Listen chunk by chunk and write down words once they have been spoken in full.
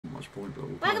much point, but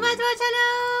welcome back to our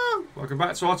channel. Welcome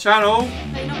back to our channel. No,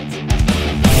 not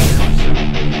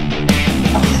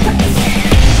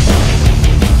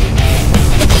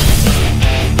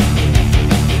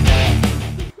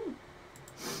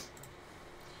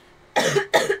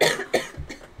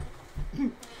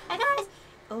Hi guys.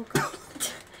 Oh god.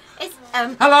 It's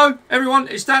Hello everyone,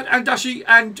 it's Dad and Dashy,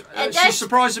 and she's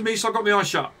surprising me, so I got my eyes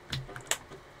shut.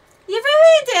 You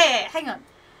ruined it! Hang on.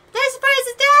 Dashy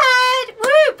Surprises Dad!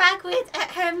 Woo! Back with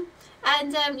𝐂𝐔𝐓𝐄.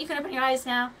 And you can open your eyes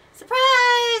now.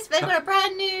 Surprise! They've got a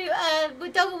brand new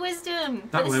with Dog of Wisdom.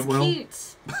 That went well.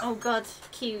 Cute. Oh god,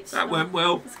 cute. That went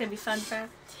well. It's going to be fun for her.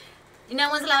 No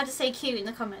one's allowed to say cute in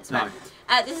the comments. No.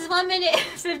 Right? This is 1 minute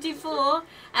 54,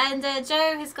 and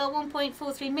Joe has got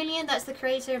 1.43 million. That's the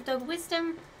creator of Dog of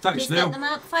Wisdom. Thanks, Please Neil. get them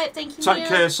up. Thank you, Take Neil.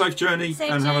 care, safe journey,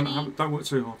 Safe and journey. don't work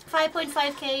too hard.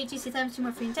 5.5k GC thanks to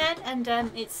my friend Dad, and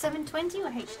it's 720 or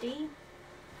HD.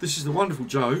 This is the wonderful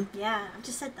Joe. Yeah, I've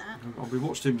just said that. I've been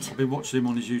watching him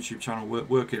on his YouTube channel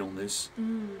working on this.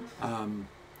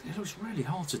 It looks really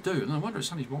hard to do, and I wonder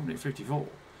it's only 1 minute 54.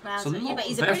 Wow, It's a lot but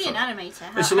he's of a brilliant effort.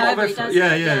 animator. It's a lot of effort.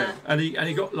 Yeah. And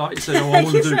he got, like he said, oh, I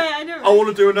want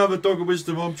to do another Dog of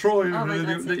Wisdom. I'm trying. Oh,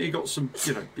 and then he got some,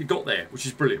 he got there, which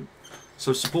is brilliant.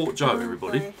 So support Joe,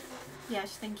 everybody. Boy.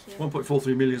 Yes, thank you.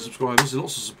 1.43 million subscribers. There's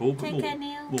lots of support, but Take more, care,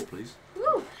 Neil. more please.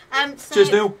 Woo. So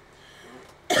Cheers, Neil.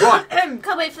 Right.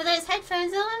 Can't wait for those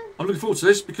headphones on. I'm looking forward to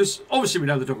this because obviously we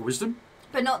know the Dog of Wisdom.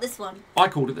 But not this one. I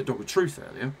called it the Dog of Truth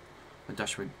earlier, and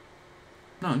Dash went,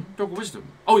 no, Dog of Wisdom.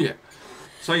 Oh yeah.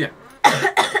 So yeah.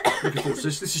 Looking forward to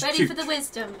this. This is Ready cute. for the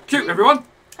wisdom. Cute, everyone.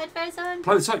 Headphones on.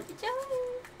 Play the tape.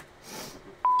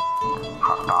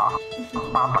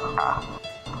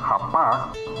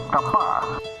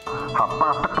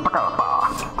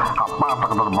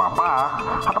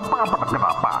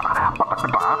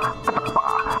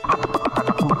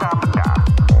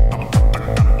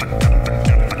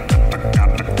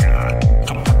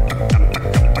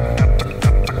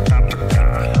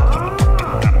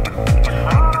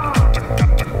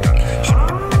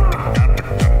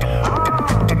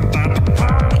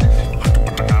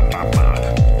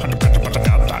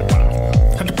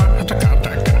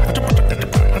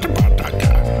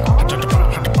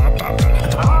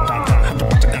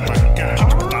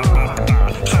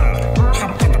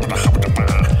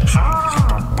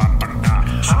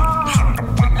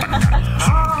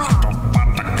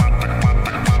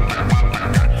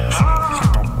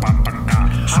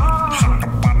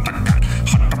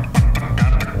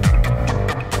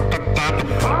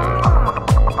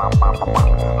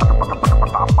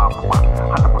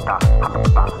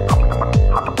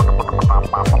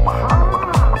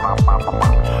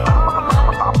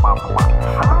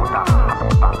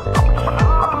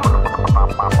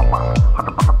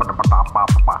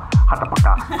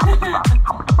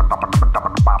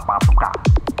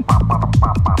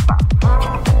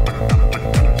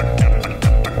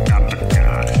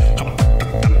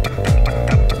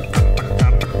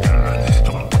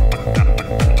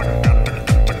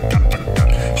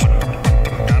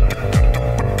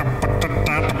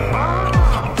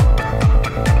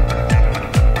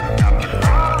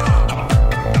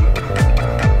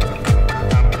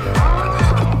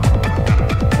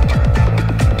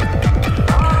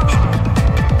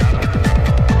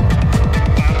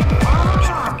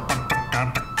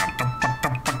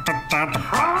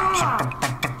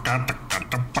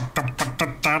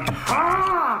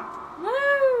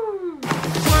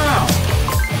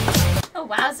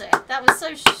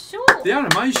 The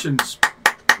animation's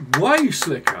way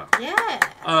slicker.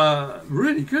 Yeah.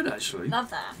 Really good actually. Love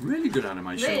that. Really good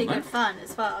animation. Really good fun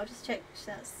as well. I'll just check.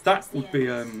 That would be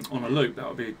on a loop. That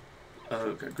would be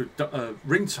a good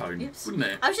ringtone, wouldn't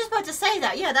it? I was just about to say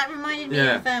that. Yeah, that reminded me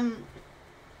of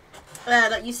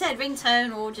like you said,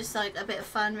 ringtone or just like a bit of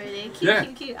fun. Really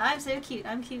cute, cute. I'm so cute.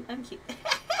 I'm cute. I'm cute.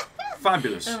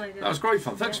 Fabulous. Oh my God. That was great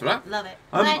fun. Thanks for that. Love it.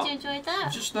 Glad you enjoyed that. I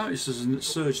just noticed there's a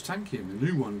Surge Tankian, the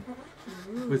new one.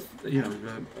 With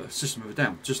a System of a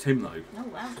Down, just him though. Oh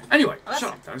wow. Anyway,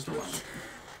 shut up, Dad. It's not right.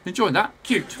 Enjoyed that.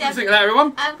 Cute. What do you think of that,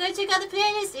 everyone? I'm going to check out the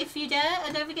playlist if you dare,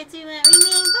 and don't forget to ring me for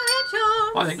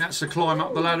reactions. I think that's a climb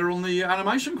up the ladder on the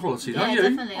animation quality, don't you?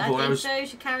 Definitely. I think Joe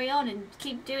should carry on and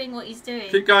keep doing what he's doing.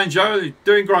 Keep going, Joe. You're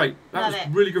doing great. That Love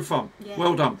was really good fun. Yeah.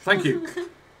 Well done. Thank you.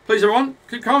 Please, everyone,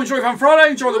 keep calm, enjoy Fun Friday,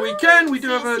 enjoy the weekend. We do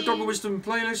have a Dog of Wisdom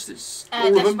playlist. It's all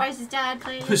of them. Dashy Surprises Dad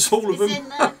playlist. It's all of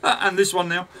them. And this one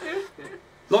now.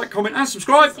 Like, comment and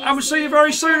subscribe, and we'll see you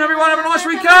very soon, everyone. Have a nice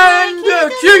weekend.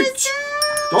 Cute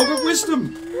Dog of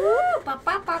Wisdom.